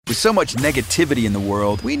With so much negativity in the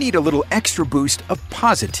world, we need a little extra boost of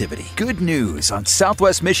positivity. Good news on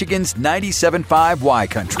Southwest Michigan's 97.5 Y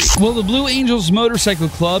Country. Well, the Blue Angels Motorcycle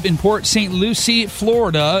Club in Port St. Lucie,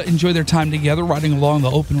 Florida, enjoy their time together riding along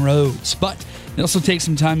the open roads. But they also take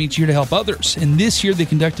some time each year to help others. And this year, they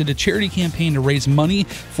conducted a charity campaign to raise money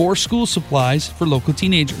for school supplies for local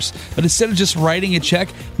teenagers. But instead of just writing a check,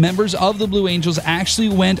 members of the Blue Angels actually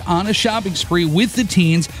went on a shopping spree with the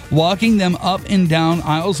teens, walking them up and down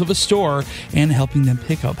aisles of a store and helping them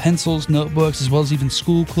pick up pencils, notebooks, as well as even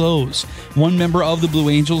school clothes. One member of the Blue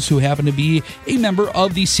Angels, who happened to be a member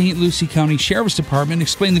of the St. Lucie County Sheriff's Department,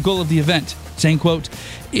 explained the goal of the event, saying, quote,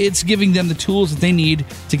 "It's giving them the tools that they need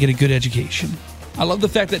to get a good education." I love the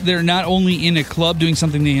fact that they're not only in a club doing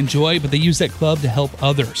something they enjoy, but they use that club to help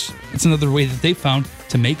others. It's another way that they found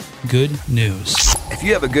to make good news. If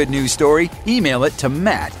you have a good news story, email it to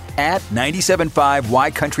Matt at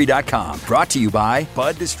 975ycountry.com. Brought to you by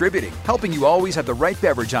Bud Distributing, helping you always have the right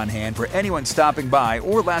beverage on hand for anyone stopping by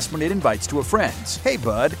or last-minute invites to a friend's. Hey,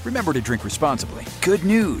 Bud, remember to drink responsibly. Good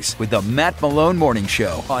news with the Matt Malone Morning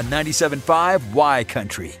Show on 97.5 Y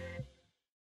Country.